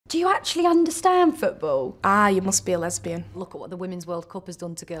Do you actually understand football? Ah, you must be a lesbian. Look at what the Women's World Cup has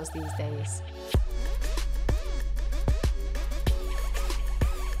done to girls these days.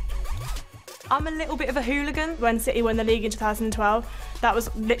 I'm a little bit of a hooligan. When City won the league in 2012, that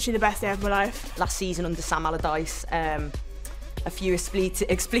was literally the best day of my life. Last season under Sam Allardyce, a few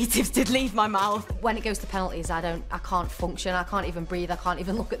expletives did leave my mouth. When it goes to penalties, I can't function, I can't even breathe, I can't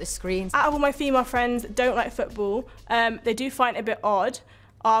even look at the screens. Out of all my female friends that don't like football, they do find it a bit odd.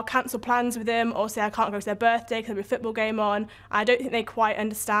 I'll cancel plans with them or say I can't go to their birthday because there'll be a football game on. I don't think they quite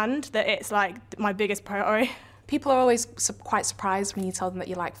understand that it's like my biggest priority. People are always quite surprised when you tell them that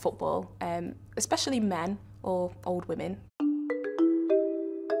you like football, especially men or old women.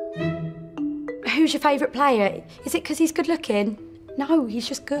 Who's your favourite player? Is it because he's good looking? No, he's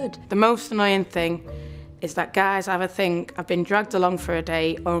just good. The most annoying thing is that guys either think I've been dragged along for a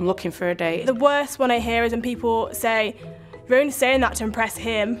date or I'm looking for a date. The worst one I hear is when people say, you're only saying that to impress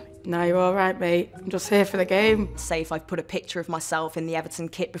him. No, you're all right, mate. I'm just here for the game. Say if I've put a picture of myself in the Everton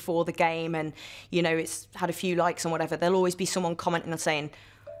kit before the game and, you know, it's had a few likes and whatever, there'll always be someone commenting and saying,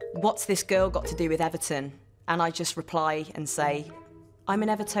 what's this girl got to do with Everton? And I just reply and say, I'm an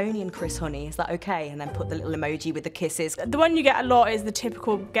Evertonian, Chris Honey, is that okay? And then put the little emoji with the kisses. The one you get a lot is the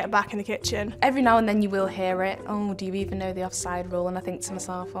typical get back in the kitchen. Every now and then you will hear it. Oh, do you even know the offside rule? And I think to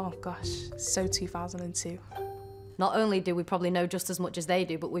myself, oh gosh, so 2002. Not only do we probably know just as much as they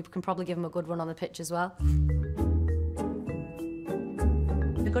do, but we can probably give them a good run on the pitch as well.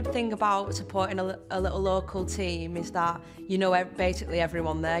 The good thing about supporting a little local team is that you know basically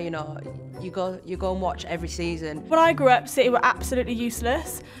everyone there. You know, you go and watch every season. When I grew up, City were absolutely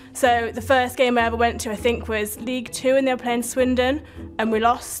useless. So the first game I ever went to, I think, was League Two, and they were playing Swindon, and we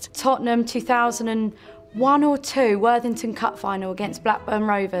lost. Tottenham 2001 or 2 Worthington Cup final against Blackburn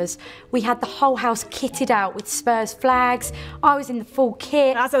Rovers. We had the whole house kitted out with Spurs flags. I was in the full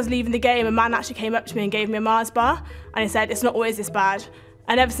kit. And as I was leaving the game, a man actually came up to me and gave me a Mars bar, and he said, it's not always this bad.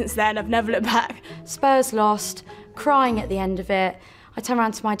 And ever since then, I've never looked back. Spurs lost, crying at the end of it. I turned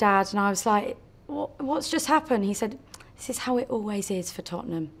around to my dad and I was like, what's just happened? He said, this is how it always is for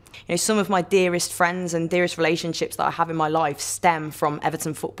Tottenham. You know, some of my dearest friends and dearest relationships that I have in my life stem from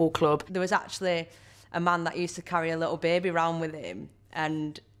Everton Football Club. There was actually a man that used to carry a little baby around with him,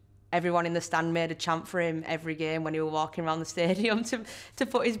 and everyone in the stand made a chant for him every game when he was walking around the stadium to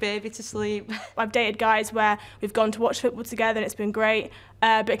put his baby to sleep. I've dated guys where we've gone to watch football together and it's been great,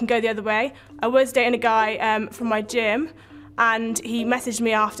 but it can go the other way. I was dating a guy from my gym, and he messaged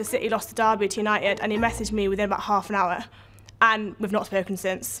me after City lost the derby to United, and he messaged me within about half an hour, and we've not spoken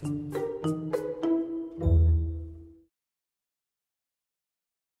since.